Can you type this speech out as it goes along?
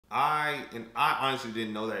I honestly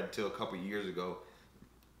didn't know that until a couple years ago.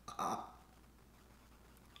 I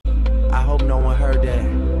hope no one heard that,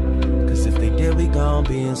 cause if they did, we gon'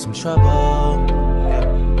 be in some trouble. Yeah.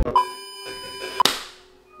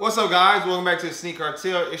 What's up, guys? Welcome back to the Sneaker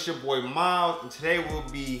Cartel. It's your boy Miles, and today we'll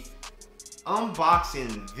be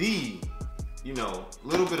unboxing the,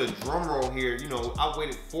 little bit of drum roll here. I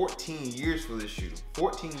waited 14 years for this shoe.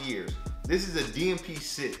 14 years. This is a DMP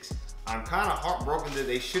 6. I'm kind of heartbroken that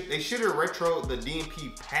they should have retro the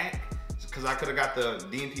DMP pack, because I could have got the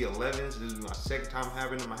DMP 11s. This is my second time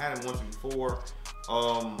having them. I had them once before.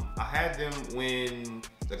 I had them when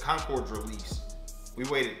the Concords released. We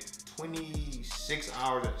waited 26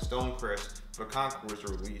 hours at Stonecrest for Concords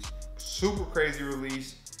to release. Super crazy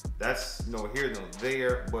release. That's no here, no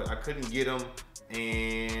there, but I couldn't get them,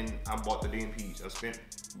 and I bought the DMPs. I spent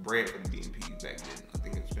bread for the DMPs back then. I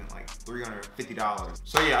think I spent like $350.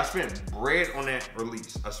 So yeah, I spent bread on that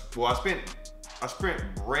release. I spent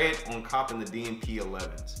bread on copping the DMP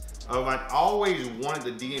 11s. I always wanted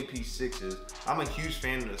the DMP 6s. I'm a huge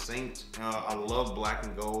fan of the Saints. I love black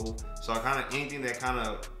and gold. So anything that kind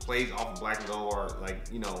of plays off of black and gold, or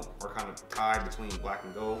or kind of tied between black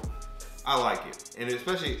and gold, I like it. And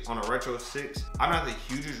especially on a Retro 6. I'm not the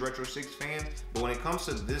hugest Retro 6 fan, but when it comes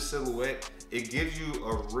to this silhouette, it gives you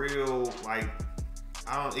a real,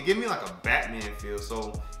 it gives me like a Batman feel.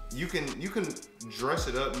 So you can dress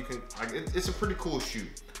it up. It's a pretty cool shoe.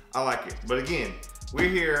 I like it. But again, we're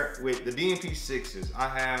here with the DMP 6s. I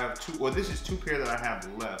have two, well, this is two pair that I have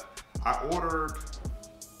left. I ordered,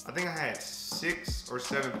 I think I had 6 or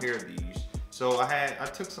 7 pair of these. So I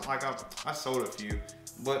took some, I sold a few.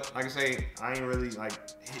 But like I say, I ain't really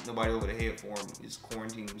hit nobody over the head for them. It's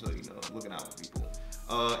quarantine, so looking out for people.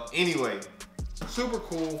 Anyway, super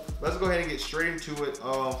cool. Let's go ahead and get straight into it.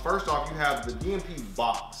 First off, you have the DMP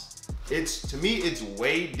box. To me, it's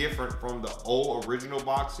way different from the old original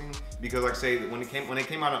boxing, because like I say, when they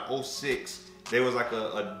came out in 06, there was like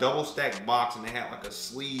a double stacked box, and they had like a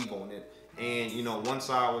sleeve on it. And one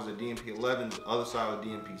side was a DMP 11, the other side was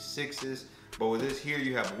DMP 6s. But with this here,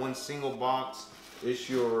 you have one single box. It's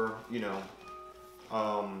your, if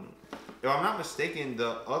I'm not mistaken,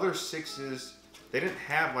 the other 6s, they didn't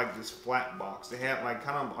have like this flat box. They had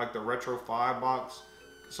kind of like the Retro 5 box,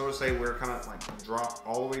 so to say, where it kind of dropped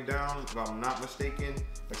all the way down, if I'm not mistaken.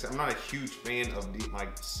 Like I said, I'm not a huge fan of the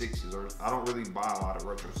 6s, or I don't really buy a lot of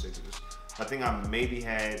Retro 6s. I think I maybe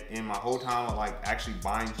had, in my whole time of actually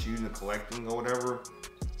buying shoes and collecting or whatever,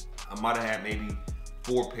 I might have had maybe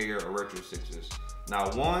 4 pair of Retro 6s. Now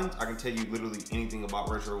ones, I can tell you literally anything about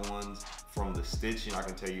Retro ones, from the stitching, I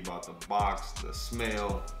can tell you about the box, the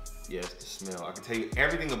smell. Yes, the smell. I can tell you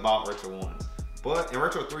everything about Retro ones. But, and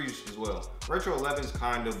Retro 3s as well. Retro 11s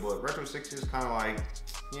kind of, but Retro 6s kind of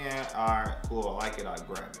yeah, alright, cool, I like it, I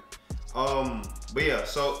grab it. But yeah,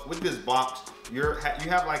 so with this box, you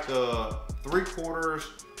have like a 3/4,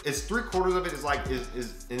 it's 3/4 of it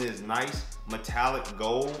is in this nice metallic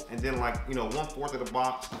gold, and then 1/4 of the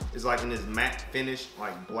box is in this matte finish,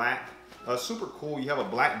 black. Super cool. You have a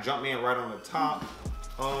black Jumpman right on the top.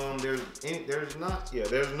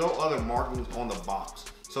 There's no other markings on the box,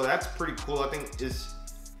 so that's pretty cool. I think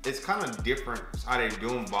it's kind of different how they're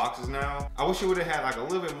doing boxes now. I wish it would have had a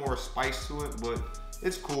little bit more spice to it, but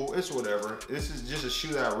it's cool. It's whatever. This is just a shoe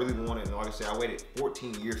that I really wanted, and like I said, I waited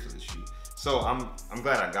 14 years for this shoe. So I'm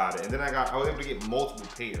glad I got it. And then I was able to get multiple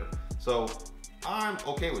pair. So I'm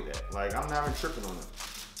okay with that. I'm not even tripping on it.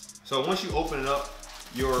 So once you open it up,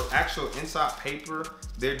 your actual inside paper,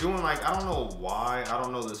 they're doing I don't know why, I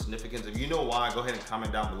don't know the significance. If you know why, go ahead and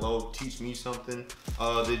comment down below, teach me something.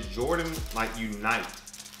 The Jordan Unite,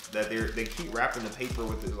 that they keep wrapping the paper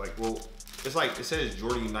with this it says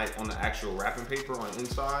Jordan Unite on the actual wrapping paper on the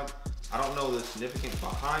inside. I don't know the significance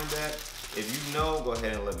behind that. If you know, go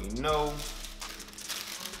ahead and let me know.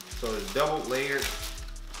 So it's double layered.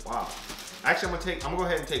 Wow. Actually, I'm gonna go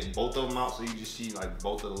ahead and take both of them out, so you just see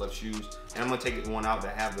both of the left shoes. And I'm gonna take one out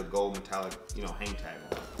that have the gold metallic, hang tag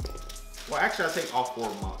on it. Well, actually, I'll take all 4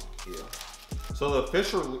 of them out here. So the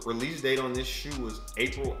official release date on this shoe was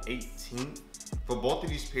April 18th. For both of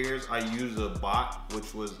these pairs, I used a bot,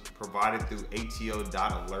 which was provided through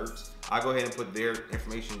ATO.alerts. I'll go ahead and put their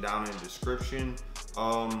information down in the description.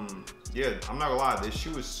 Yeah, I'm not gonna lie, this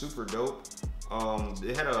shoe is super dope.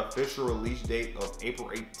 It had an official release date of April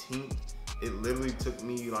 18th. It literally took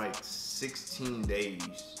me 16 days.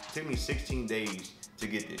 It took me 16 days to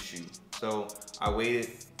get this shoe. So I waited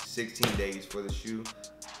 16 days for the shoe.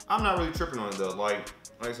 I'm not really tripping on it though.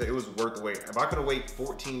 like I said, it was worth the wait. If I could have waited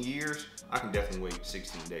 14 years, I can definitely wait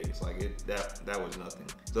 16 days. Like that was nothing.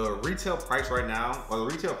 The retail price right now, or the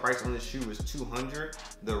retail price on this shoe is $200.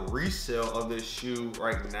 The resale of this shoe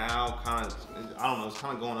right now, kind of, I don't know, it's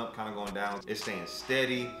kind of going up, kind of going down. It's staying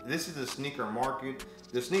steady. This is the sneaker market.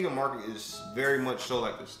 The sneaker market is very much so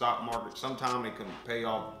like the stock market. Sometimes it can pay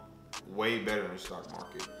off way better than the stock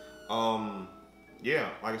market.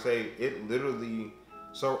 Yeah, like I say, it literally,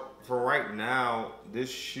 so for right now,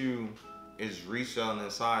 this shoe is reselling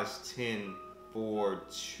in size 10 for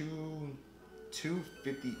 $258.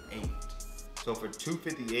 So for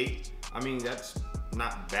 $258, I mean, that's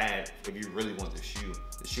not bad if you really want the shoe.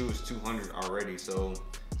 The shoe is $200 already, so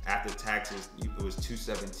after taxes, it was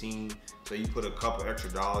 $217. So you put a couple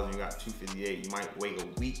extra dollars and you got $258. You might wait a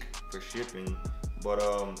week for shipping, but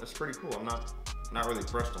that's pretty cool. I'm not really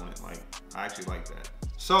pressed on it. Like, I actually like that.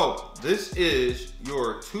 So this is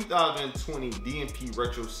your 2020 DMP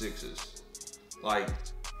Retro 6's. Like,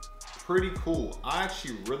 pretty cool. I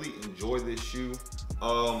actually really enjoy this shoe.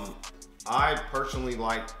 I personally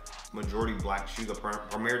like majority black shoes, or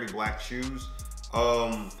primarily black shoes.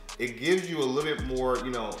 It gives you a little bit more,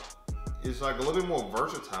 you know, it's like a little bit more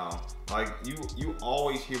versatile. Like you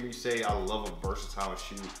always hear me say I love a versatile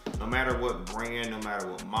shoe. No matter what brand, no matter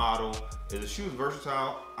what model, if the shoe is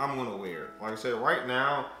versatile, I'm gonna wear it. Like I said, right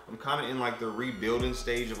now, I'm kind of in like the rebuilding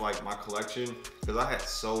stage of like my collection, because I had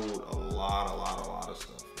sold a lot of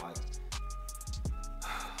stuff. Like,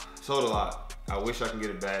 sold a lot. I wish I can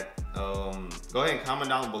get it back. Go ahead and comment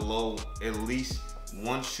down below at least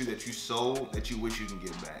one shoe that you sold that you wish you can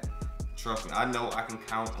get back. Trust me, I know I can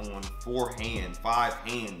count on 5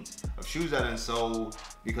 hands of shoes that I sold,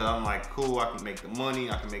 because I'm like, cool, I can make the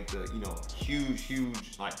money, I can make the, you know,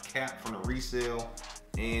 huge like cap from the resale,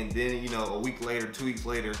 and then, you know, a week later, 2 weeks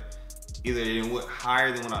later, either they didn't look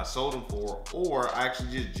higher than what I sold them for, or I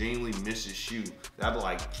actually just genuinely missed a shoe. I'd be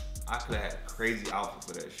like, I could have had a crazy outfit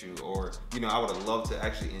for that shoe, or, you know, I would have loved to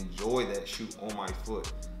actually enjoy that shoe on my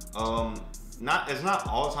foot. It's not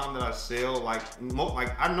all the time that I sell. Like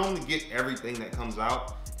I normally get everything that comes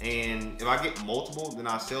out, and if I get multiple, then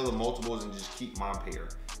I sell the multiples and just keep my pair.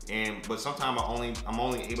 But sometimes I'm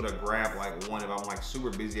only able to grab like one if I'm like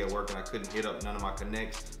super busy at work and I couldn't hit up none of my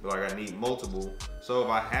connects, but like I need multiple. So if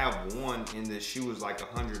I have one and the shoe is like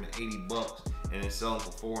 $180 and it's selling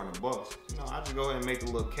for $400, you know, I just go ahead and make a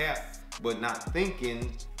little cap, but not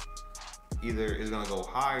thinking either it's gonna go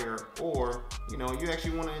higher, or, you know, you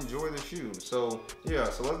actually want to enjoy the shoe. So yeah,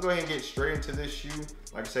 so let's go ahead and get straight into this shoe.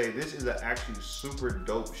 Like I say, this is an actually super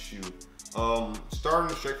dope shoe.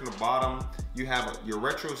 Starting straight from the bottom, you have your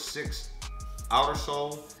Retro 6 outer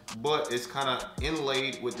sole, but it's kind of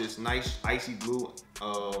inlaid with this nice icy blue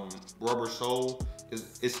rubber sole.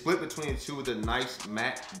 It's split between the two with a nice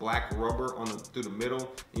matte black rubber through the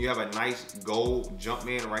middle, and you have a nice gold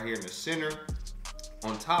Jumpman right here in the center.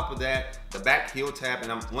 On top of that, the back heel tab,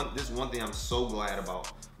 and this is one thing I'm so glad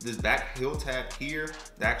about. This back heel tab here,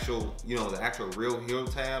 the actual real heel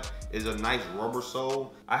tab, is a nice rubber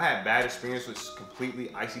sole. I had bad experience with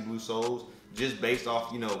completely icy blue soles, just based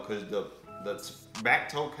off, you know, because the back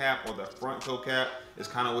toe cap or the front toe cap is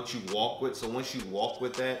kind of what you walk with. So once you walk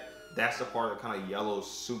with that, that's the part that kind of yellows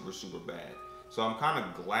super bad. So I'm kind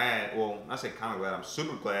of glad, well, I say kind of glad, I'm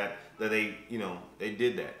super glad that they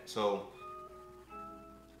did that. So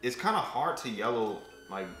it's kind of hard to yellow,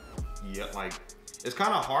 it's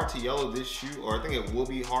kind of hard to yellow this shoe, or I think it will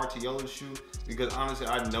be hard to yellow the shoe, because honestly,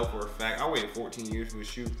 I know for a fact, I waited 14 years for a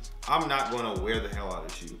shoe. I'm not gonna wear the hell out of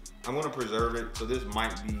the shoe. I'm gonna preserve it, so this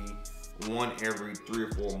might be one every 3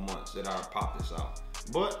 or 4 months that I pop this out.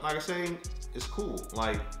 But like I say, it's cool.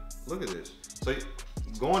 Like, look at this. So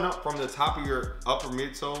going up from the top of your upper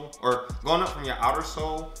midsole, or going up from your outer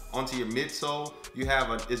sole onto your midsole, you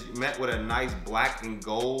have it's met with a nice black and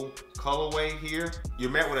gold colorway here.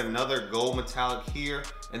 You're met with another gold metallic here,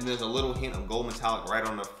 and there's a little hint of gold metallic right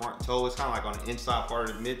on the front toe. It's kind of like on the inside part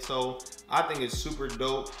of the midsole. I think it's super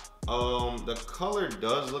dope. The color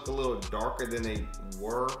does look a little darker than they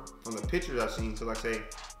were from the pictures I've seen. So like I say,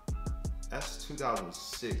 that's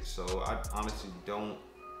 2006. So I honestly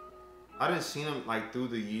I didn't see them like through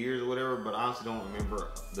the years or whatever, but I honestly don't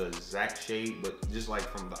remember the exact shade. But just like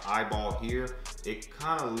from the eyeball here, it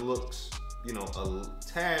kind of looks, you know, a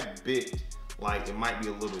tad bit like it might be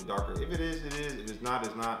a little bit darker. If it is, it is. If it's not,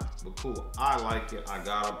 it's not. But cool, I like it. I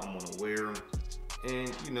got them. I'm gonna wear them,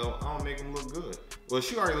 and you know, I'm gonna make them look good. Well,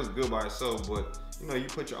 she already looks good by herself, but you know, you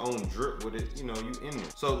put your own drip with it. You know, you in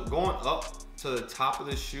it. So going up to the top of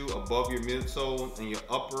the shoe, above your midsole and your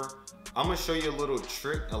upper, I'm gonna show you a little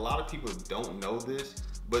trick. A lot of people don't know this,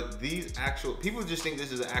 but these people just think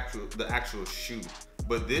this is the actual shoe.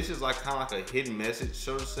 but this is like kind of like a hidden message,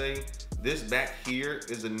 so to say. This back here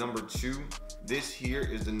is the number 2. This here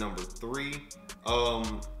is the number 3.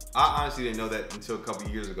 I honestly didn't know that until a couple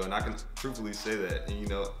years ago, and I can truthfully say that. And you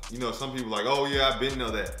know, some people are like, oh yeah, I've been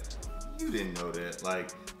know that. You didn't know that. Like,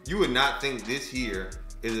 you would not think this here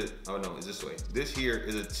is a, oh no, it's this way. This here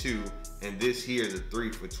is a 2, and this here is a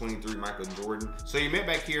 3 for 23 Michael Jordan. So you met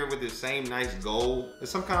back here with the same nice gold.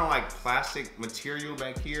 It's some kind of like plastic material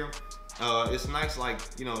back here. It's nice, like,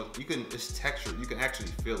 you know, it's textured, you can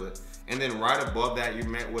actually feel it. And then right above that, you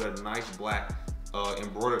met with a nice black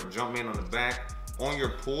embroidered Jumpman on the back. On your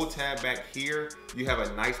pull tab back here, you have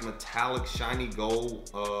a nice metallic shiny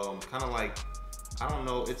gold, kind of like, I don't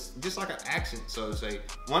know, it's just like an accent, so to say.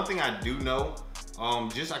 One thing I do know, I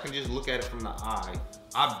can just look at it from the eye.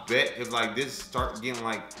 I bet if like this starts getting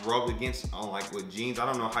like rubbed against on like with jeans, I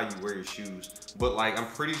don't know how you wear your shoes, but like I'm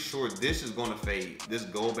pretty sure this is gonna fade, this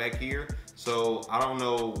gold back here. So I don't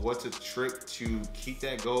know what's a trick to keep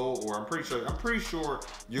that gold, or I'm pretty sure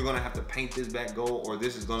you're gonna have to paint this back gold, or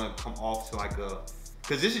this is gonna come off to like a,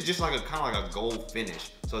 cause this is just like a kind of like a gold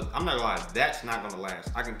finish. So I'm not gonna lie, that's not gonna last.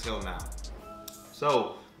 I can tell now.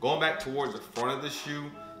 So going back towards the front of the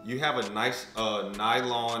shoe, you have a nice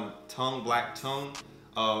nylon tongue, black tongue.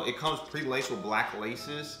 It comes pre-laced with black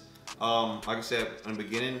laces. Like I said in the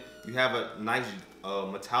beginning, you have a nice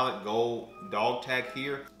metallic gold dog tag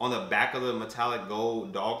here. On the back of the metallic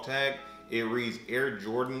gold dog tag, it reads Air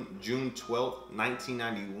Jordan, June 12th,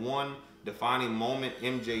 1991. Defining moment,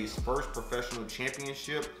 MJ's first professional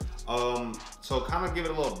championship. So kind of give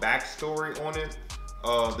it a little backstory on it.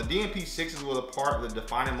 The DMP 6's was a part of the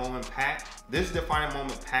Defining Moment pack. This Defining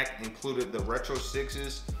Moment pack included the Retro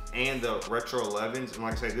 6's and the Retro 11's. And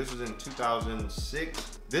like I say, this was in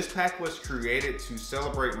 2006. This pack was created to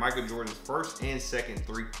celebrate Michael Jordan's first and second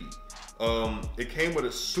three-peat. It came with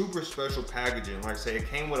a super special packaging. Like I say, it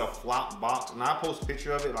came with a flop box, and I post a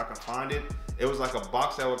picture of it if I can find it. It was like a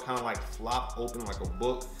box that would kind of like flop open like a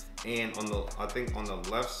book. And on the, I think on the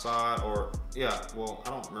left side, or yeah, well,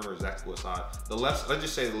 I don't remember exactly what side. The left, let's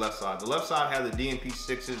just say the left side. The left side had the DMP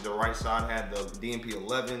 6's, the right side had the DMP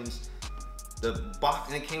 11's. The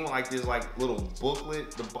box, and it came with like this like little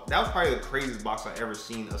booklet. That was probably the craziest box I ever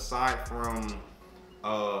seen, aside from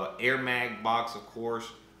Air Mag box, of course.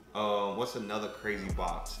 What's another crazy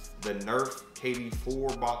box? The Nerf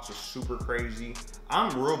KD4 box was super crazy.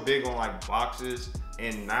 I'm real big on like boxes,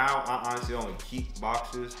 and now I honestly only keep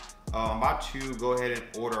boxes. I'm about to go ahead and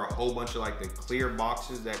order a whole bunch of like the clear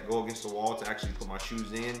boxes that go against the wall to actually put my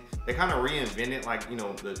shoes in. They kind of reinvented like, you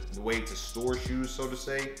know, the way to store shoes, so to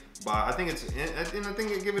say. But I think and I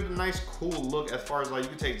think it give it a nice cool look, as far as like you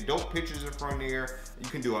can take dope pictures in front there. You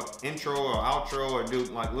can do an intro or outro, or do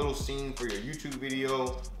like little scene for your YouTube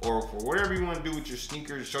video, or for whatever you want to do with your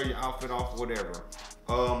sneakers, show your outfit off, whatever.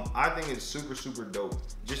 I think it's super, super dope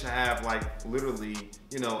just to have like literally,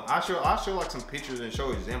 you know, I'll show like some pictures and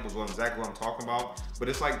show examples of exactly what I'm talking about. But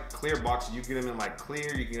it's like clear boxes. You get them in like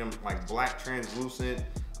clear, you get them like black translucent.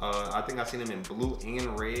 I think I've seen them in blue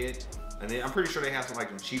and red. And then I'm pretty sure they have some like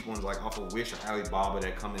some cheap ones like off of Wish or Alibaba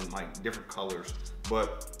that come in like different colors.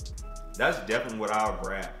 But that's definitely what I'll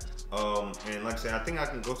grab. And like I said, I think I'm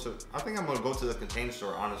gonna go to the Container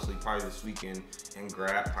Store, honestly, probably this weekend, and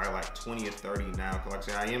grab probably like 20 or 30 now. Cause like I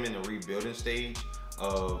said, I am in the rebuilding stage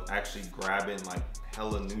of actually grabbing like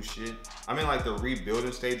hella new shit. I'm in like the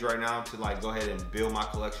rebuilding stage right now to like go ahead and build my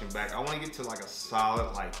collection back. I want to get to like a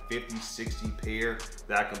solid like 50, 60 pair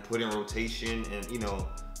that I can put in rotation. And you know,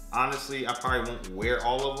 honestly, I probably won't wear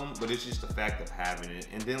all of them, but it's just the fact of having it.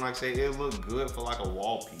 And then like I say, it'll look good for like a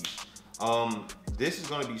wall piece. This is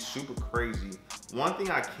gonna be super crazy. One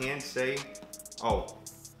thing I can say,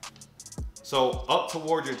 so up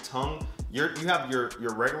towards your tongue, you have your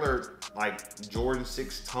regular like Jordan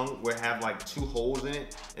 6 tongue will have like 2 holes in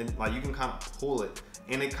it, and like you can kind of pull it.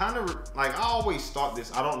 And it kind of like, I always thought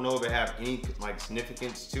this, I don't know if it have any like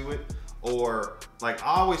significance to it, or like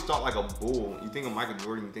I always thought like a bull. You think of Michael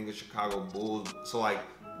Jordan, you think of Chicago Bulls. So like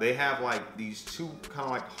they have like these 2 kind of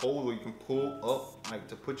like holes where you can pull up like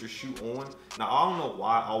to put your shoe on. Now I don't know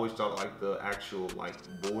why I always thought like the actual like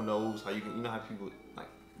bull nose, how you can, you know how people like,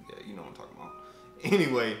 yeah, you know what I'm talking about.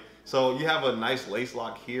 Anyway, so you have a nice lace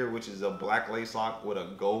lock here, which is a black lace lock with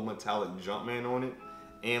a gold metallic Jumpman on it.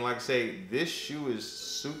 And like I say, this shoe is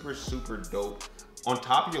super, super dope. On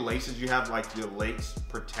top of your laces, you have like your lace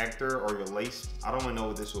protector, or your lace, I don't even know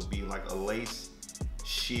what this would be, like a lace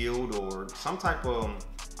shield or some type of,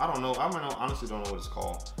 I don't know, honestly don't know what it's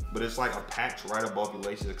called, but it's like a patch right above your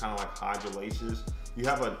laces. It kind of like hides your laces. You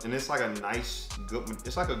have and it's like a nice, good,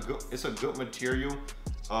 it's a good material.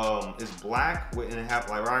 It's black and it have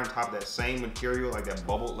like right on top of that same material, like that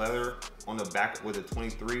bubbled leather on the back with a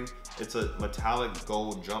 23. It's a metallic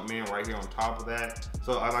gold Jumpman right here on top of that.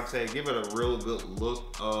 So I like to say, give it a real good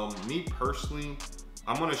look. Me personally,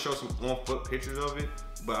 I'm gonna show some on-foot pictures of it,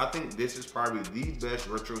 but I think this is probably the best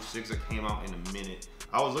Retro 6 that came out in a minute.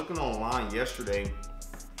 I was looking online yesterday,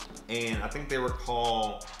 and I think they were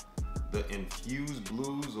called the Infused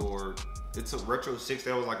Blues, or it's a Retro 6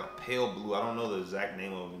 that was like a pale blue. I don't know the exact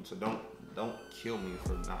name of them, so don't kill me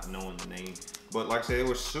for not knowing the name. But like I said, it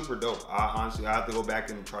was super dope. Honestly, I have to go back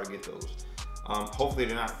and try to get those. Hopefully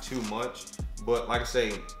they're not too much, but like I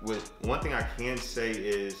say, with one thing I can say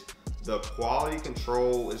is the quality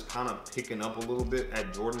control is kind of picking up a little bit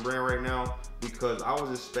at Jordan Brand right now, because I was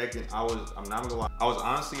expecting, I'm not gonna lie, I was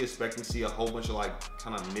honestly expecting to see a whole bunch of like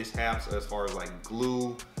kind of mishaps as far as like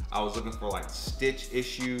glue. I was looking for like stitch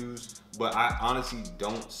issues, but I honestly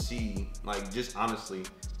don't see, like, just honestly,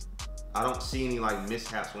 I don't see any like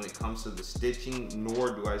mishaps when it comes to the stitching, nor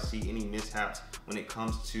do I see any mishaps when it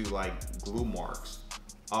comes to like glue marks.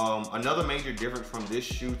 Another major difference from this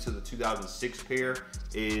shoe to the 2006 pair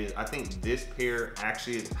is I think this pair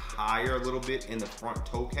actually is higher a little bit in the front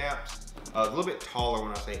toe caps, a little bit taller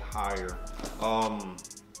when I say higher. I'm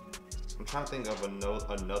trying to think of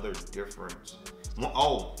another difference.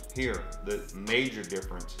 Oh, here, the major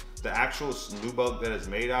difference. The actual nubuck that it's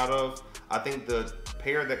made out of, I think the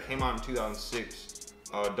pair that came out in 2006,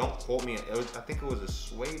 don't quote me, I think it was a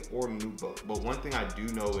suede or nubuck, but one thing I do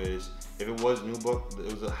know is if it was nubuck,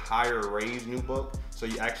 it was a higher raised nubuck, so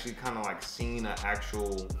you actually kind of like seen an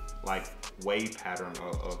actual like wave pattern,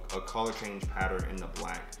 a color change pattern in the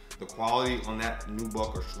black. The quality on that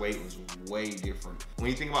nubuck or suede was way different.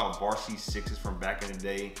 When you think about varsity 6s from back in the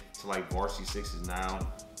day to like varsity 6s now,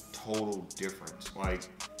 total difference. Like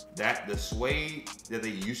that, the suede that they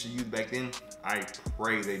used to use back then, I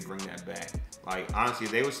pray they bring that back. Like honestly,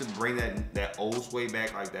 if they was to bring that old suede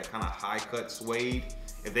back, like that kind of high cut suede,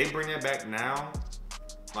 if they bring that back now,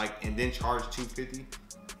 like, and then charge $250,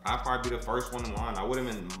 I'd probably be the first one in line. I wouldn't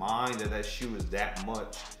even mind that shoe is that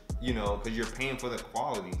much, you know, because you're paying for the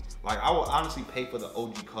quality. Like I would honestly pay for the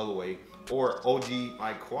OG colorway or OG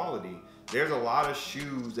like quality. There's a lot of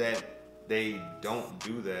shoes that they don't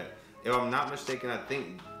do that. If I'm not mistaken, I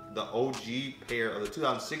think the OG pair or the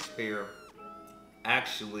 2006 pair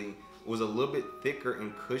actually was a little bit thicker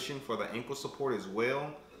in cushion for the ankle support as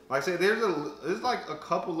well. Like I said, there's like a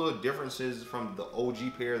couple little differences from the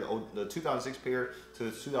OG pair, the 2006 pair to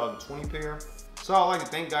the 2020 pair. So I'd like to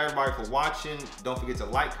thank everybody for watching. Don't forget to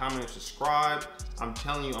like, comment, and subscribe. I'm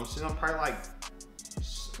telling you, I'm sitting on probably like,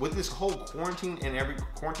 with this whole quarantine and every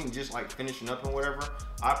quarantine just like finishing up and whatever,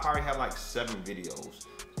 I probably have like 7 videos.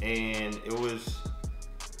 And it was,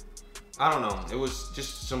 I don't know, it was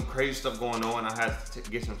just some crazy stuff going on. I had to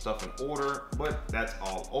get some stuff in order, but that's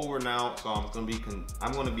all over now. So I'm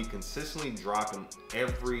gonna be consistently dropping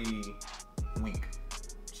every week.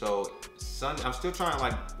 So Sunday, I'm still trying to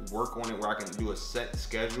like work on it where I can do a set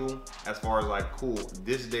schedule as far as like, cool,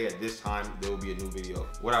 this day at this time, there will be a new video.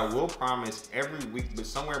 What I will promise, every week, but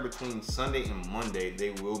somewhere between Sunday and Monday,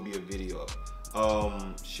 there will be a video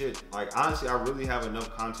up. Shit, like honestly, I really have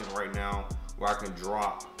enough content right now where I can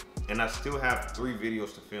drop, and I still have 3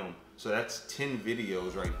 videos to film. So that's 10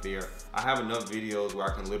 videos right there. I have enough videos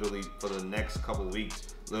where I can literally, for the next couple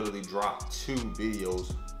weeks, literally drop 2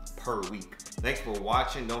 videos per week. Thanks for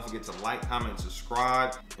watching. Don't forget to like, comment, and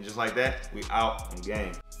subscribe. And just like that, we out on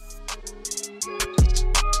gang.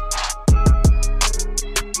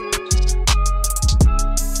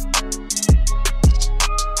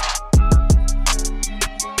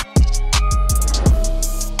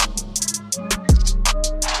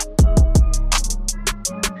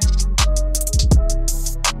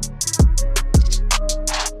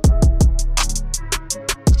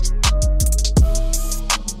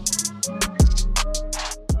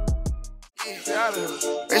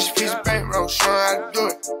 Recipes of bankroll, showing how to do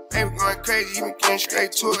it. Baby going crazy, even getting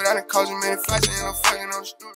straight to it. I done caused him many fights, and I'm fucking on the story.